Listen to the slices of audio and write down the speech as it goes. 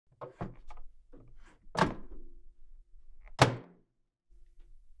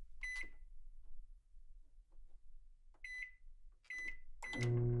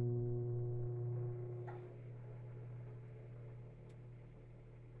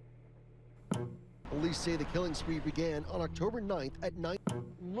Police say the killing spree began on October 9th at 9.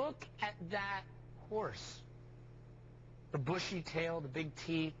 Look at that horse. The bushy tail, the big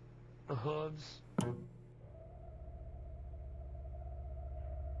teeth, the hooves.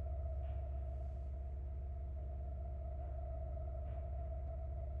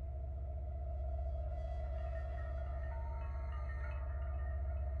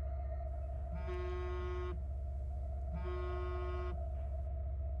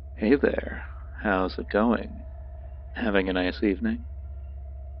 Hey there, how's it going? Having a nice evening?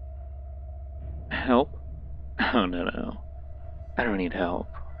 Help? Oh, no. I don't need help.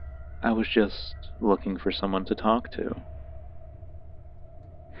 I was just looking for someone to talk to.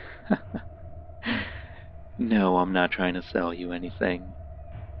 No, I'm not trying to sell you anything.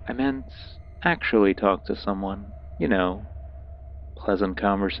 I meant actually talk to someone, you know, pleasant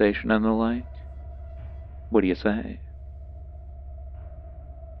conversation and the like. What do you say?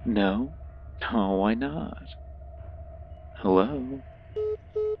 No? Oh, why not? Hello?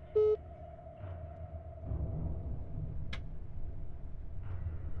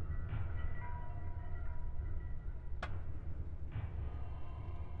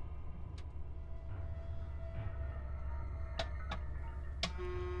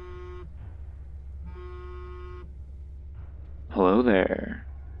 Hello there.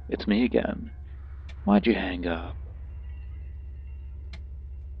 It's me again. Why'd you hang up?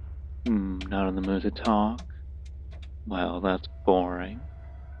 Not in the mood to talk? Well, that's boring.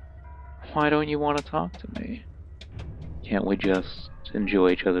 Why don't you want to talk to me? Can't we just enjoy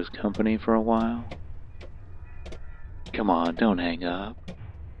each other's company for a while? Come on, don't hang up.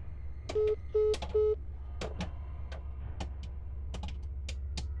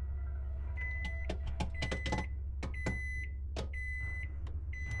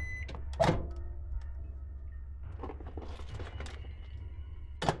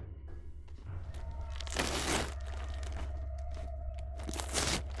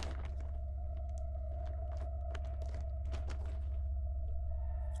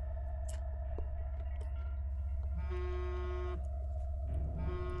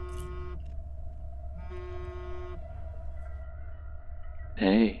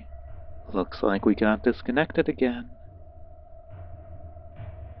 Hey, looks like we got disconnected again.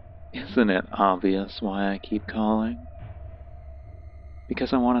 Isn't it obvious why I keep calling?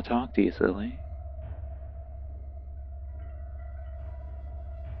 Because I want to talk to you, silly.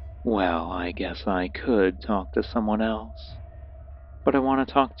 Well, I guess I could talk to someone else, but I want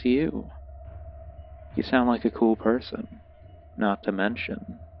to talk to you. You sound like a cool person, not to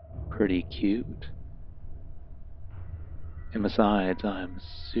mention, pretty cute. And besides, I'm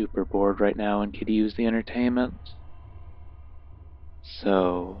super bored right now and could use the entertainment.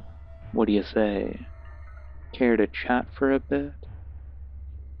 So, what do you say? Care to chat for a bit?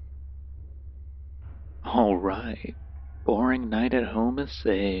 Alright, boring night at home is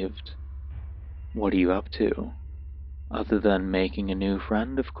saved. What are you up to? Other than making a new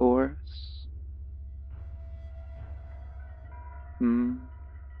friend, of course.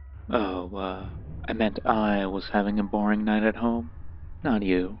 Oh, I meant I was having a boring night at home, not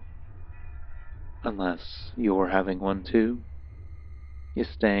you. Unless you're having one too. You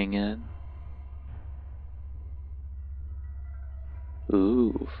staying in?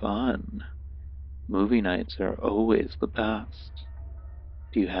 Ooh, fun. Movie nights are always the best.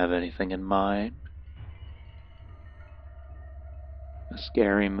 Do you have anything in mind? A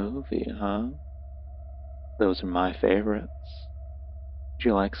scary movie, huh? Those are my favorites. Do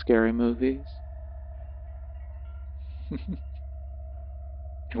you like scary movies?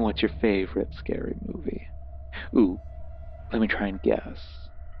 And what's your favorite scary movie? Ooh, let me try and guess.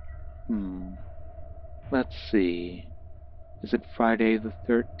 Let's see. Is it Friday the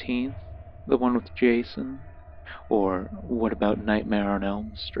 13th? The one with Jason? Or what about Nightmare on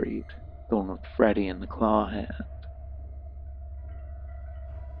Elm Street? The one with Freddy and the Claw Hand?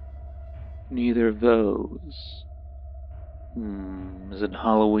 Neither of those. Is it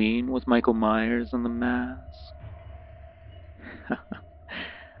Halloween with Michael Myers and the mask?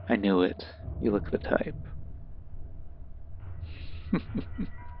 I knew it. You look the type.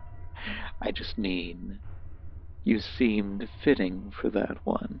 I just mean, you seemed fitting for that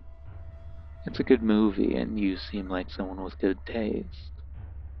one. It's a good movie, and you seem like someone with good taste.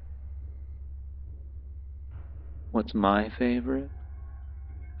 What's my favorite?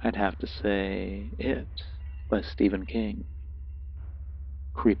 I'd have to say It by Stephen King.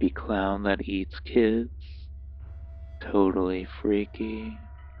 Creepy clown that eats kids. Totally freaky.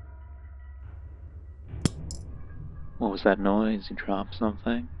 What was that noise? You dropped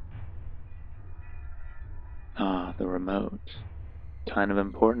something? Ah, the remote. Kind of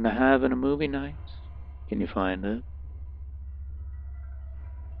important to have in a movie night. Can you find it?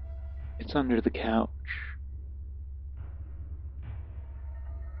 It's under the couch.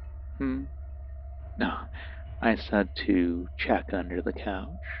 Hmm? No, I said to check under the couch.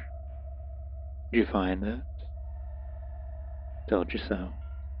 Did you find it? Told you so.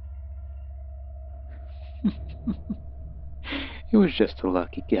 It was just a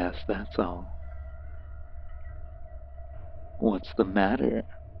lucky guess, that's all. What's the matter?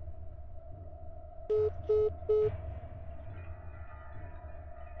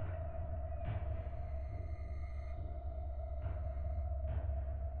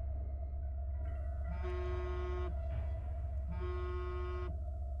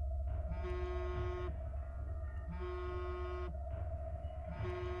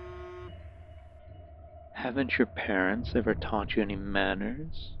 Haven't your parents ever taught you any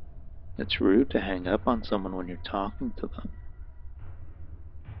manners? It's rude to hang up on someone when you're talking to them.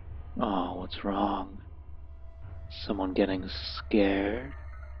 Oh, what's wrong? Someone getting scared?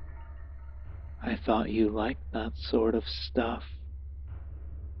 I thought you liked that sort of stuff.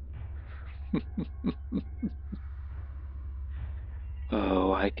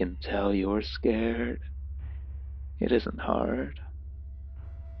 Oh, I can tell you're scared. It isn't hard.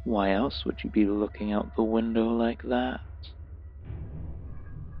 Why else would you be looking out the window like that?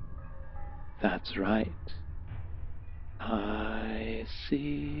 That's right. I see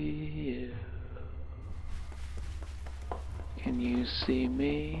you. Can you see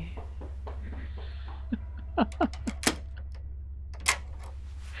me?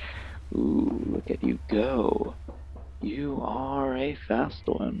 Ooh, look at you go. You are a fast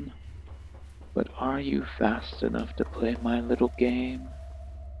one. But are you fast enough to play my little game?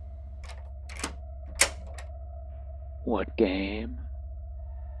 What game?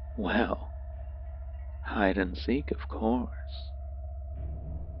 Well, hide and seek, of course.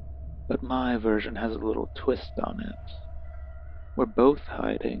 But my version has a little twist on it. We're both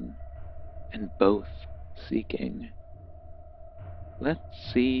hiding and both seeking.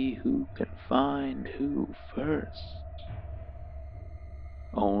 Let's see who can find who first.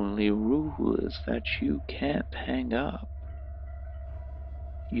 Only rule is that you can't hang up.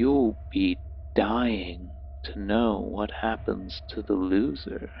 You'll be dying to know what happens to the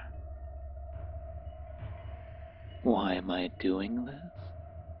loser. Why am I doing this?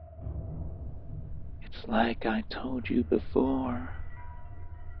 It's like I told you before.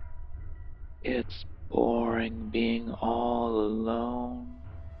 It's boring being all alone.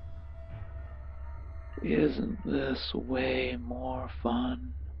 Isn't this way more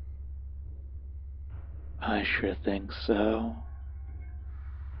fun? I sure think so.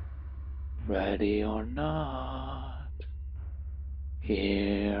 Ready or not,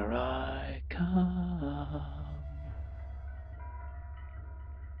 here I come.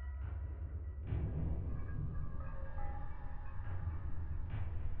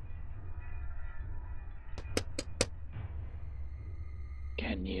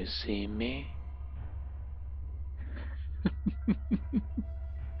 Can you see me?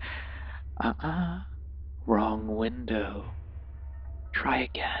 Wrong window. Try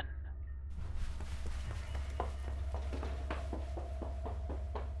again.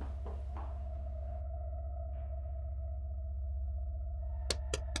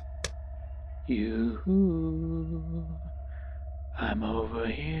 You, I'm over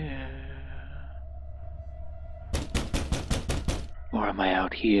here. Or am I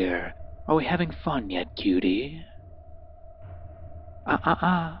out here? Are we having fun yet, cutie?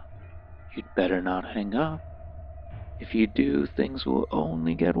 You'd better not hang up. If you do, things will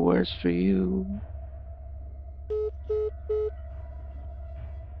only get worse for you.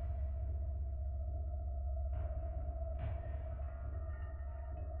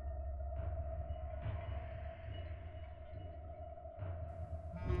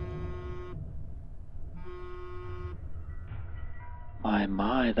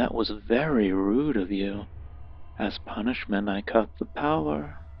 My, that was very rude of you. As punishment, I cut the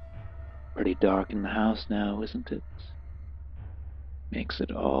power. Pretty dark in the house now, isn't it? Makes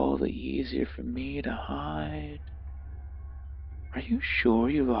it all the easier for me to hide. Are you sure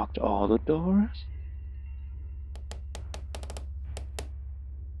you locked all the doors?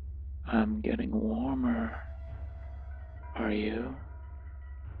 I'm getting warmer. Are you?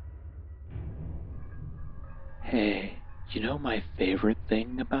 Hey, you know my favorite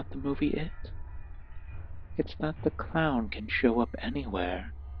thing about the movie It? It's that the clown can show up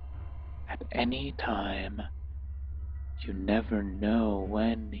anywhere, at any time. You never know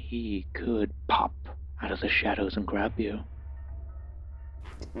when he could pop out of the shadows and grab you.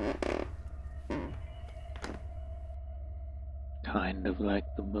 Kind of like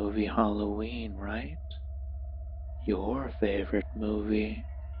the movie Halloween, right? Your favorite movie.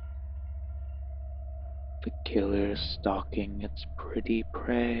 The killer stalking its pretty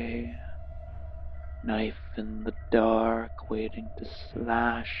prey. Knife in the dark, waiting to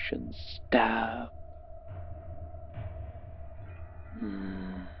slash and stab.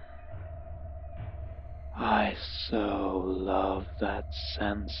 I so love that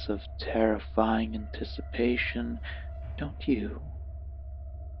sense of terrifying anticipation, don't you?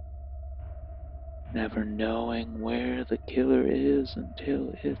 Never knowing where the killer is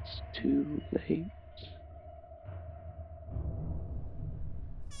until it's too late.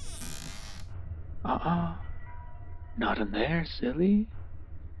 Not in there, silly.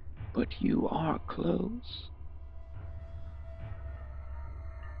 But you are close.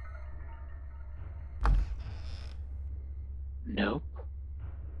 Nope,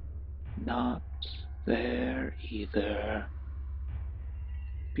 not there either.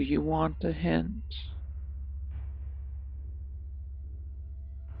 Do you want a hint?